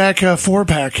Cuddy Back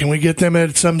 4-pack? Can we get them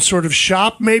at some sort of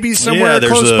shop, maybe somewhere Yeah,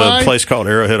 there's close a by? place called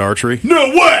Arrowhead Archery. No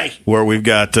way! Where we've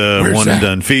got one and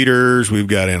done feeders, we've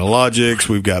got analogics,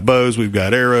 we've got bows, we've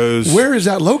got arrows. Where is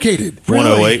that located?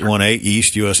 10818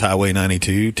 East US Highway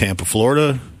 92, Tampa,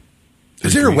 Florida.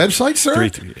 Is there a website, sir?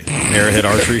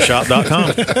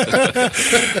 ArrowheadArcheryShop.com.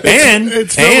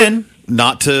 and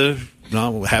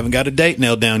haven't got a date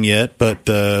nailed down yet, but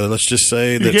let's just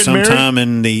say that sometime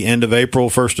in the end of April,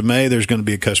 1st of May, there's going to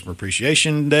be a customer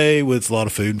appreciation day with a lot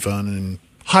of food and fun and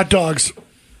hot dogs.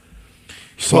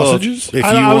 Sausages?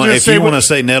 Well, if you want to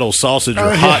say Nettles sausage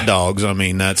or hot dogs, I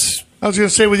mean, that's... I was going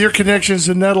to say, with your connections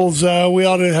to Nettles, we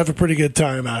ought to have a pretty good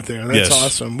time out there. That's Yes.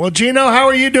 awesome. Well, Gino, how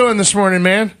are you doing this morning,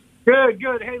 man? Good.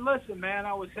 Hey, listen, man,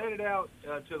 I was headed out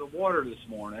to the water this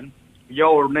morning.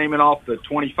 Y'all were naming off the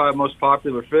 25 most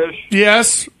popular fish.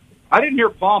 Yes. I didn't hear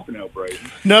pompano, Brady.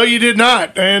 No, you did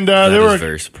not. And That is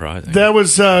very surprising. That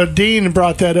was Dean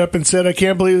brought that up and said, I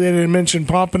can't believe they didn't mention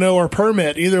pompano or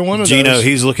permit, either one of Gino, those.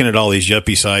 he's looking at all these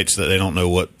yuppie sites that they don't know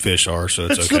what fish are, so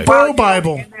it's It's okay. the Bro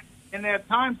Bible. In that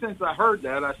time since I heard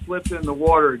that, I slipped in the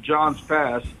water at John's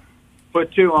Pass,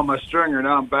 put 2 on my stringer.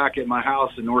 Now I'm back at my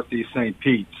house in Northeast St.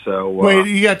 Pete. So Wait,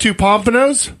 you got 2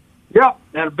 pompanos? Yep,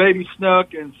 and a baby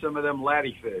snook and some of them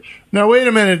laddie fish. Now, wait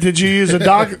a minute. Did you use a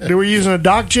dock? Were you using a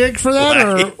dock jig for that?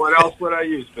 Or What else would I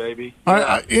use, baby?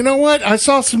 you know what? I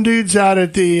saw some dudes out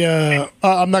at the.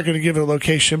 I'm not going to give it a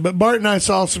location, but Bart and I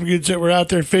saw some dudes that were out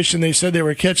there fishing. They said they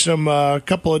were catching them a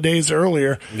couple of days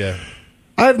earlier. Yeah.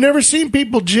 I've never seen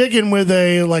people jigging with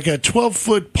a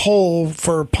 12-foot pole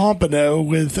for pompano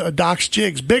with docks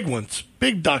jigs, big ones,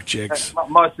 big dock jigs. That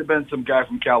must have been some guy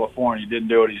from California. Didn't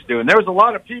do what he's doing. There was a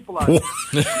lot of people out there.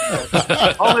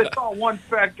 Only saw one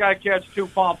fat guy catch 2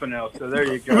 pompano. So there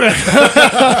you go.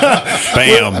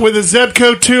 Bam. With a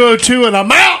Zebco 202, and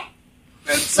I'm out.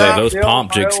 Say those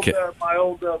pomp jigs. My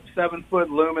old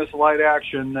 7-foot Loomis light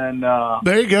action, and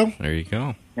There you go. There you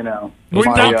go. you know, Those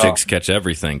my, pomp jigs catch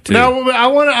everything too. Now, I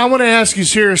want to ask you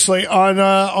seriously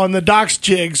on the docks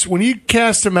jigs. When you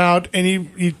cast them out and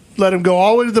you let them go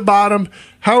all the way to the bottom,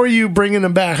 how are you bringing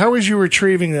them back? How is you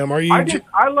retrieving them? Are you?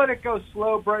 I let it go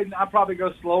slow, Braden. I probably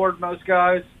go slower than most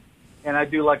guys, and I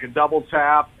do like a double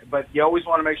tap. But you always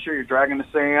want to make sure you're dragging the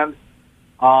sand.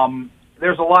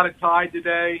 There's a lot of tide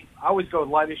today. I always go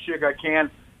lightest jig I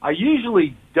can. I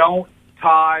usually don't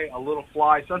tie a little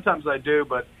fly. Sometimes I do,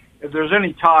 but if there's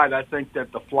any tide, I think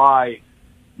that the fly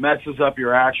messes up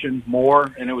your action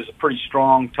more, and it was a pretty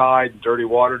strong tide, dirty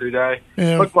water today.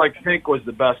 Yeah. Looked like pink was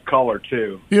the best color,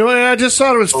 too. You know, I just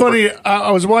thought it was funny.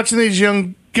 I was watching these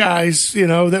young guys, you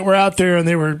know, that were out there and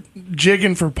they were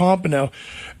jigging for pompano.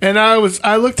 And I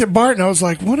looked at Bart and I was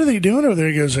like, what are they doing over there?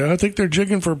 He goes, I think they're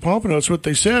jigging for pompano. That's what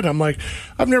they said. I'm like,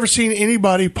 I've never seen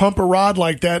anybody pump a rod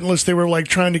like that unless they were like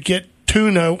trying to get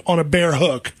tuna on a bare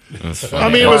hook. I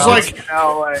mean, it was like, you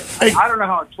know, I don't know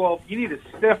how 12. You need a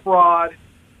stiff rod,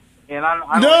 and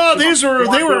I no, like, these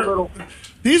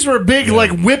were big,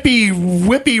 like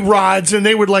whippy rods, and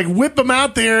they would like whip them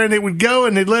out there, and they would go,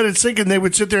 and they'd let it sink, and they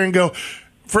would sit there and go.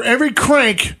 For every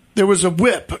crank, there was a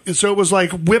whip, so it was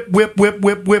like whip, whip, whip,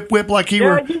 whip, whip, whip, like he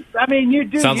were. I mean, you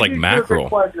do. Sounds you like do mackerel.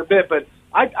 quite a bit, but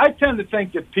I tend to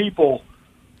think that people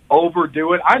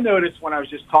overdo it. I noticed when I was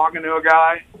just talking to a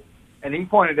guy, and he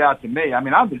pointed out to me. I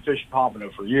mean, I've been fishing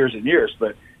pompano for years and years,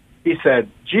 but he said,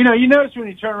 Gino, you notice when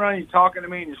you turn around and you're talking to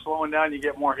me and you're slowing down, you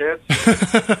get more hits?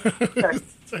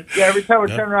 Yeah, every time I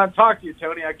turn around and talk to you,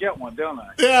 Tony, I get one, don't I?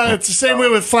 Yeah, it's the same way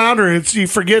with flounder. It's you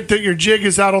forget that your jig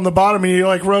is out on the bottom, and you're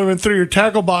like running through your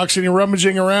tackle box and you're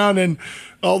rummaging around, and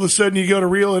all of a sudden you go to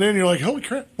reel it in, you're like, holy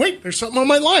crap, wait, there's something on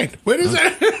my line. What is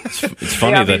that? It's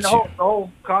funny yeah, that the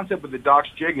whole concept with the Doc's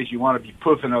jig is you want to be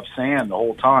poofing up sand the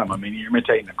whole time. I mean, you're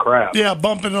imitating the crab. Yeah,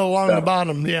 bumping it along the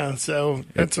bottom. Yeah, so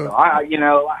that's I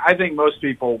think most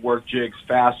people work jigs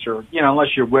faster,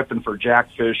 unless you're whipping for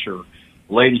jackfish or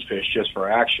ladyfish just for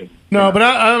action. No, but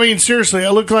I mean, seriously,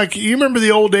 I look like, you remember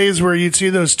the old days where you'd see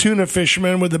those tuna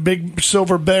fishermen with the big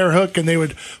silver bear hook and they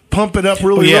would pump it up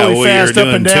really fast up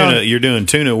and down. You're doing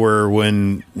tuna where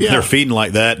when they're feeding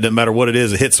like that, doesn't matter what it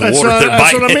is, it hits the water, they're that's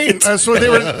biting what I mean. it. That's what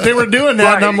they were doing that,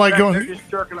 Right, and I'm like exactly. going... They're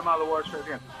just jerking them out of the water straight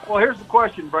in. Well, here's the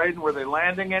question, Braden. Were they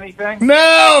landing anything?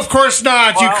 No, of course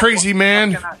not, you Well, crazy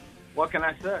man. What can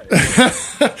I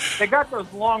say? They got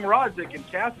those long rods that can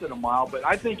cast it a mile, but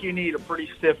I think you need a pretty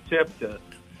stiff tip to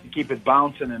keep it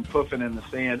bouncing and poofing in the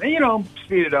sand. And,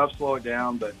 speed it up, slow it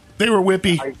down. But they were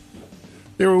whippy.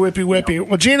 They were whippy.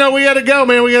 Well, Gino, we got to go,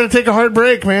 man. We got to take a hard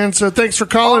break, man. So thanks for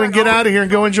calling and get out of here and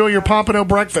go enjoy your Pompano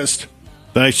breakfast.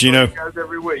 Thanks, Gino. You guys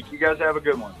every week. You guys have a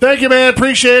good one. Thank you, man.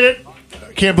 Appreciate it.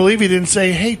 I can't believe he didn't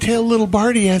say, hey, tell little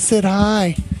Barty I said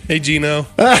hi. Hey, Gino.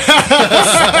 I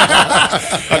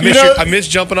miss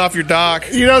jumping off your dock.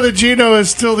 You know that Gino is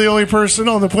still the only person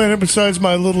on the planet besides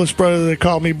my littlest brother that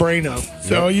called me Braino.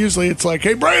 So usually it's like,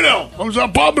 hey, Braino, I was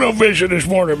out pompano fishing this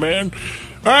morning, man.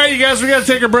 All right, you guys, we got to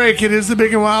take a break. It is the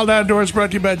Big and Wild Outdoors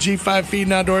brought to you by G5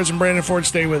 Feeding Outdoors and Brandon Ford.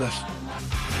 Stay with us.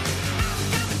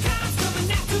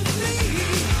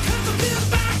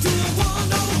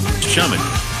 Chumming.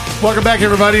 Welcome back,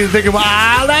 everybody, to the Big and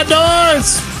Wild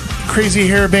Outdoors. Crazy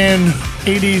hair band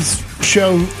 80s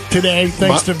show today.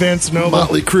 Thanks to Vince Noble.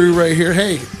 Motley Crue right here.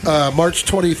 Hey, March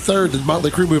 23rd, the Motley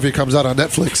Crue movie comes out on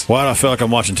Netflix. Why do I feel like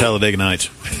I'm watching Talladega Nights?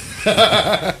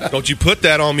 Don't you put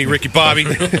that on me, Ricky Bobby.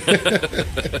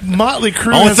 Motley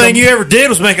Crue. Only thing you ever did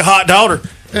was make a hot daughter.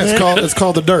 Yeah, it's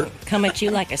called The Dirt. Come at you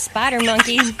like a spider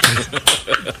monkey.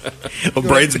 Well,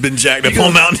 Braid's been jacked up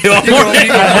on Mountain Hill.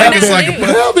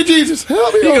 Help me, Jesus.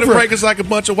 Help me. You're going to break us like a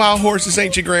bunch of wild horses,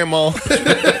 ain't you, Grandma?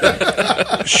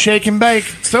 Shake and bake.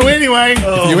 So anyway.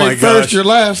 You ain't first, you're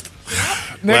last.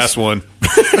 Last one.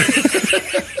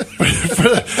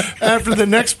 After the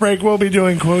next break, we'll be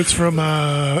doing quotes from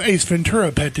Ace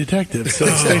Ventura, Pet Detective. So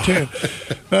stay tuned.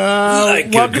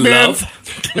 Welcome in.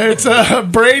 It's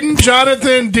Braden,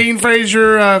 Jonathan, Dean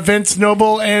Frazier, Vince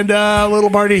Noble, and Little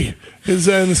Barty is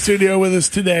in the studio with us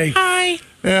today. Hi.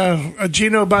 Yeah,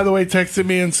 Gino, by the way, texted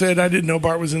me and said I didn't know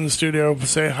Bart was in the studio.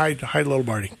 Say hi, Little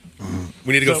Barty.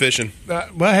 We need to go fishing.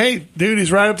 Well, hey, dude,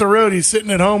 he's right up the road. He's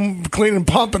sitting at home cleaning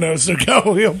pompanos, so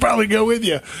go. He'll probably go with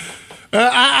you.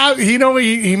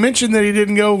 He mentioned that he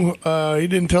didn't go. He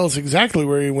didn't tell us exactly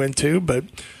where he went to, but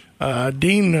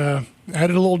Dean had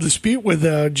a little dispute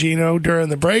with Gino during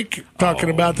the break, talking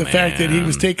about the fact that he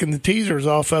was taking the teasers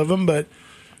off of him, but.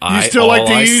 You still like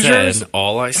to use yours?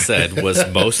 All I said was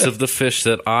most of the fish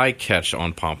that I catch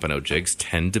on pompano jigs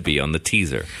tend to be on the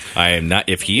teaser. I am not.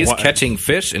 If he is catching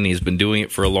fish and he's been doing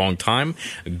it for a long time,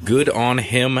 good on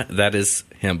him. That is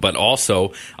him. But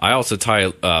also, I also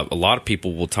tie. A lot of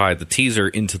people will tie the teaser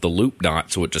into the loop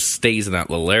knot, so it just stays in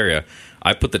that little area.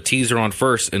 I put the teaser on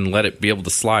first and let it be able to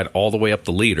slide all the way up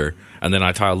the leader, and then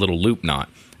I tie a little loop knot,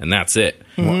 and that's it.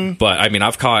 Mm-hmm. But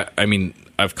I've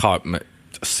caught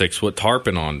 6-foot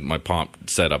tarpon on my pomp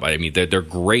setup. I mean, they're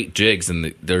great jigs,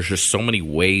 and there's just so many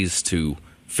ways to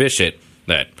fish it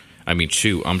that,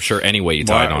 shoot, I'm sure any way you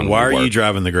tie it on. Why are you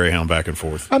driving the Greyhound back and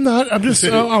forth? I'm not. I'm just.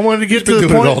 I wanted to get to the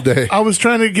point. All day. I was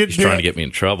trying to get. He's trying to get me in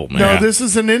trouble, man. No, this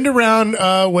is an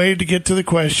end-around way to get to the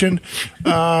question.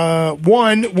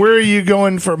 One, where are you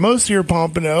going for most of your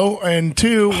pompano? And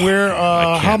two,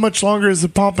 how much longer is the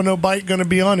pompano bite going to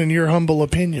be on, in your humble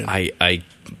opinion? I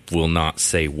will not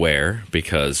say where,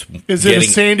 because is it a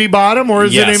sandy bottom or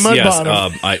is it a mud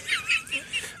bottom?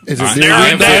 Is it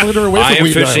I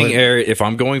am fishing area. If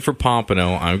I'm going for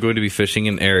pompano, I'm going to be fishing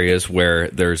in areas where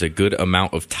there's a good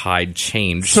amount of tide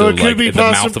change. So it could be the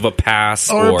mouth of a pass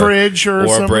or a bridge or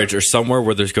a bridge or somewhere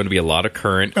where there's going to be a lot of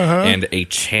current and a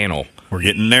channel. We're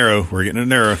getting narrow.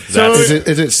 So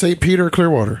is it St. Peter or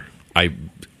Clearwater?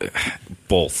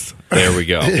 Both. There we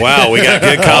go. Wow, we got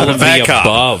good cop and bad cop.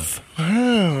 Above.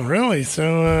 Oh, really?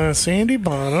 So sandy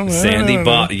bottom. Sandy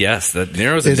bottom. Yes, that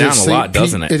narrows it down a lot,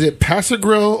 doesn't it? Is it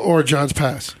Pass-a-Grille or John's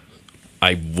Pass?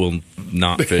 I will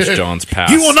not fish John's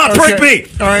Pass. You will not break me.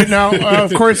 All right, now,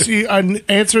 of course,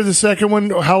 answer the second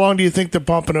one. How long do you think the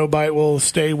pompano bite will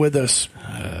stay with us?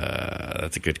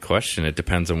 That's a good question. It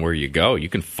depends on where you go. You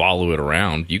can follow it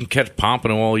around. You can catch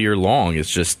pompano all year long. It's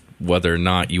just whether or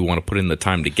not you want to put in the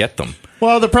time to get them.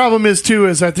 Well, the problem is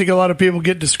I think a lot of people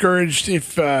get discouraged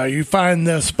if you find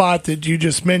the spot that you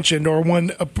just mentioned or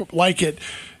one like it.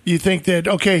 you think that,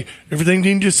 okay, everything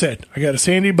Dean just said, I got a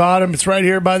sandy bottom, it's right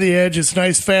here by the edge, it's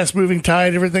nice, fast-moving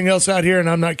tide, everything else out here, and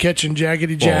I'm not catching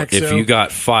jaggedy jack. Well, if you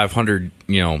got 500,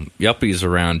 yuppies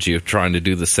around you trying to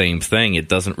do the same thing, it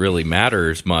doesn't really matter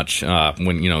as much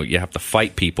when, you have to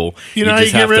fight people. You know how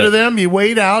you get rid of them? You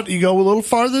wait out, you go a little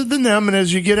farther than them, and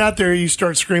as you get out there, you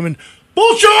start screaming,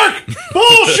 bull shark!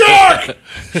 Bull shark!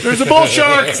 There's a bull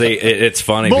shark! See, it's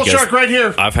funny bull because shark right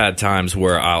here. I've had times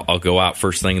where I'll go out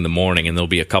first thing in the morning and there'll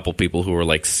be a couple people who are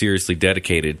like seriously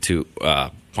dedicated to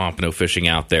pompano fishing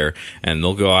out there, and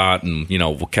they'll go out and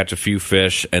we'll catch a few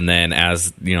fish, and then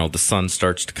as the sun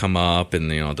starts to come up and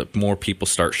the more people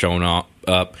start showing up,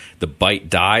 the bite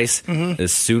dies.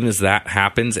 As soon as that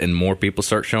happens and more people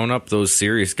start showing up, those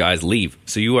serious guys leave,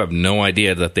 so you have no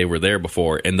idea that they were there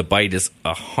before, and the bite is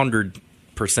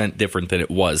 100% different than it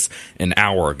was an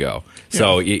hour ago.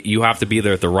 So you have to be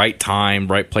there at the right time,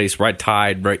 right place, right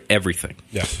tide, right everything.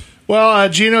 Well,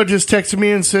 Gino just texted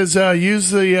me and says, use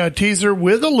the teaser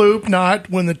with a loop knot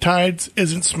when the tides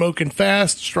isn't smoking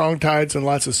fast, strong tides, and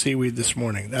lots of seaweed this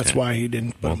morning. That's why he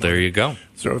didn't. Well, there you go.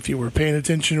 So if you were paying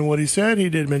attention to what he said, he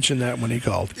did mention that when he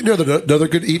called. Another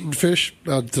good eating fish,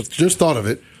 just thought of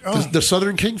it, the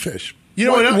southern kingfish. You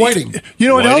know what? Whiting. You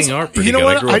know what else? Whiting are pretty you know good.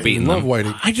 what? I grew up eating love them.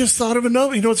 whiting. I just thought of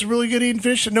another. You know what's a really good eating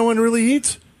fish that no one really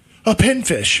eats? A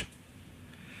pinfish.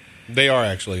 They are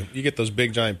actually. You get those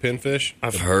big giant pinfish.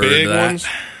 I've the heard big that. ones.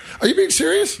 Are you being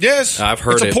serious? Yes, I've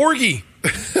heard it's a porgy.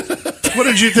 What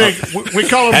did you think? We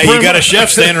call them. Hey, you got a chef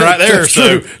standing right there.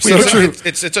 So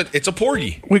It's a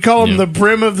porgy. We call them the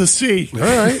brim of the sea. All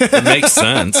right. It makes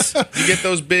sense. You get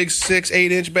those big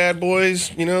 6-8 inch bad boys.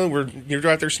 Where you're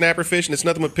out there snapper fishing. It's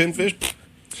nothing but pinfish.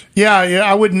 Yeah,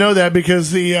 I wouldn't know that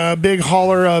because the big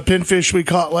hauler pinfish we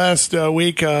caught last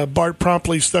week, Bart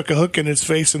promptly stuck a hook in its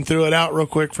face and threw it out real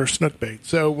quick for snook bait.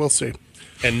 So we'll see.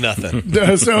 And nothing.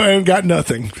 And got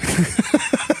nothing.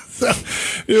 So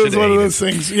it was one of those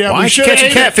things. Yeah, why we should catch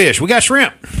catfish? We got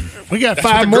shrimp. We got That's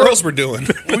 5 what the more. girls were doing.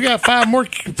 We got 5 more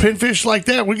pinfish like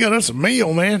that. We got us a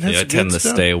meal, man. That's I tend good to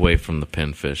stuff. stay away from the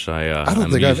pinfish. I'm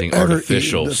think I've using ever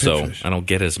artificial, eaten the so pinfish. I don't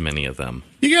get as many of them.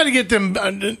 You got to get them,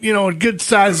 a good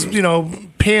size,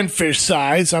 panfish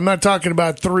size. I'm not talking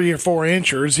about 3 or 4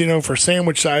 inchers, for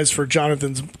sandwich size for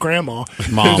Jonathan's grandma.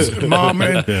 Mom.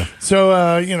 And Yeah.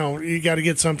 so, you got to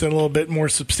get something a little bit more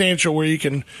substantial where you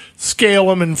can scale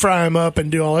them and fry them up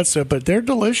and do all that stuff. But they're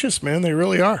delicious, man. They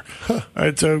really are.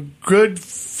 It's a good,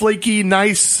 flaky,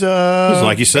 nice.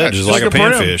 Like you said, just like a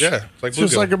brim. panfish. Yeah, like It's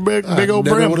just bluegill. like a big old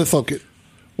Never brim. would have thunk it.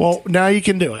 Well, now you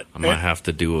can do it. I might have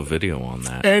to do a video on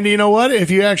that. And you know what? If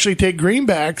you actually take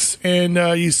greenbacks and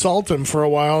you salt them for a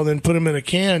while and then put them in a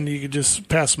can, you could just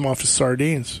pass them off as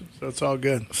sardines. So it's all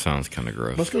good. Sounds kind of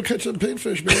gross. Let's go catch some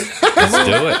pinfish, man. Let's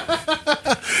do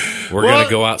it. We're going to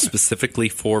go out specifically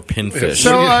for pinfish.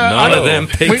 So, None of them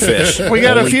pigfish. We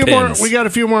got a Only few pins. more. We got a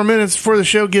few more minutes before the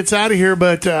show gets out of here.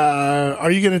 But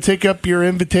are you going to take up your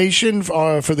invitation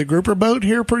for the grouper boat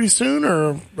here pretty soon,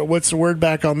 or what's the word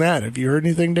back on that? Have you heard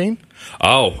anything, Dean?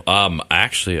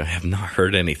 Actually, I have not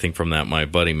heard anything from that. My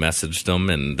buddy messaged them,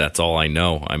 and that's all I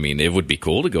know. I mean, it would be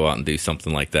cool to go out and do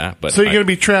something like that. But So you're going to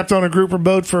be trapped on a grouper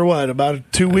boat for what?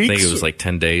 About 2 weeks? I think it was like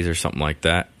 10 days or something like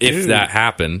that. If Dude. that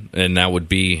happened, and that would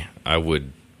be, I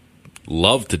would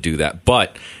love to do that.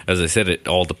 But as I said, it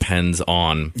all depends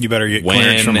on You better get when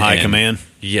clearance from high and- command.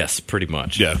 Yes, pretty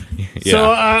much. Yeah.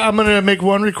 So I'm going to make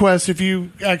one request. If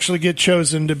you actually get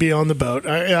chosen to be on the boat,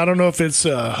 I don't know if it's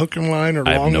hook and line or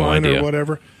I have long no line idea. or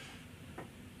whatever.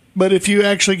 But if you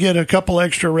actually get a couple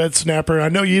extra red snapper, I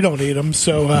know you don't eat them,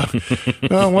 so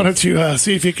why don't you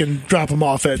see if you can drop them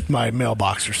off at my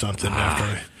mailbox or something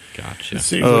after. Gotcha.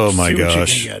 See Oh, what, my see what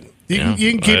gosh. You can get.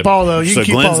 You can keep all the. You So can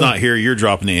keep Glenn's all not here. You're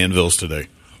dropping the anvils today.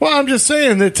 Well, I'm just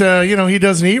saying that he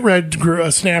doesn't eat red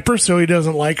snapper, so he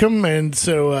doesn't like them, and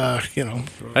so I didn't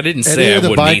Any say I of the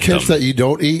wouldn't eat them. bycatch that you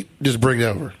don't eat, just bring it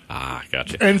over.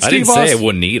 Gotcha. And I didn't Steve say I Austin-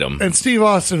 wouldn't eat them. And Steve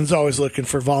Austin's always looking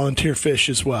for volunteer fish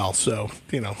as well, so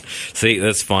See,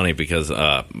 that's funny because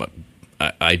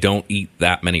I don't eat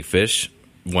that many fish.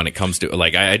 When it comes to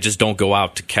I just don't go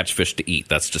out to catch fish to eat.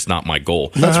 That's just not my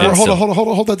goal. Let's And hold so- on,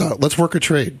 hold that thought. Let's work a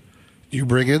trade. You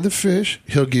bring in the fish,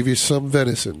 he'll give you some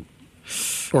venison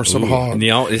or some Ooh. hog. You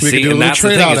know, we see, can do a and little that's the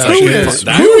trade thing, out. it's Actually. like- Who is?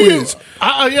 that- Who is?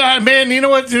 Yeah, man. You know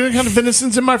what? The kind of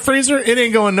venison's in my freezer, it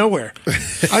ain't going nowhere.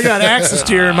 I got axis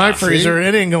deer in my freezer,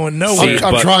 it ain't going nowhere. See,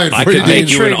 I'm but trying I for can you, make Dean.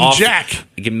 you an Trading offer. Jack.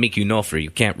 I can make you an offer you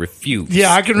can't refuse.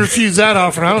 Yeah, I can refuse that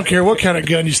offer. I don't care what kind of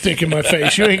gun you stick in my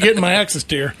face. You ain't getting my axis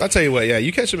deer. I'll tell you what. Yeah,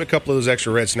 you catch him a couple of those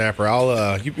extra red snapper.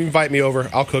 You invite me over.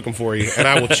 I'll cook them for you, and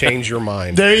I will change your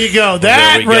mind. There you go.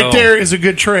 That There we right go. there is a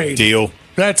good trade. Deal.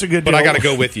 That's a good deal. But I got to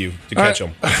go with you to catch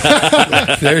them.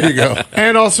 There you go.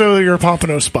 And also your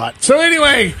Pompano spot. So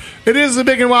anyway, it is the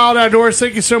Big and Wild Outdoors.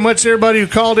 Thank you so much to everybody who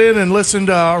called in and listened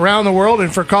around the world,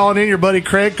 and for calling in. Your buddy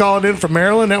Craig calling in from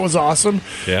Maryland. That was awesome.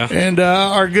 Yeah. And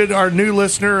our new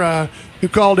listener who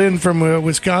called in from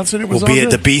Wisconsin. It was we'll be all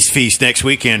at good. the Beast Feast next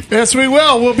weekend. Yes, we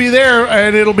will. We'll be there,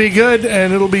 and it'll be good,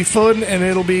 and it'll be fun, and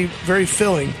it'll be very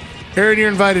filling. Aaron, you're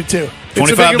invited too. It's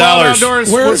the Big and Wild $25.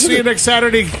 Outdoors. We'll see you next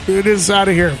Saturday. It is out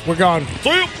of here. We're gone.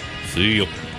 See you.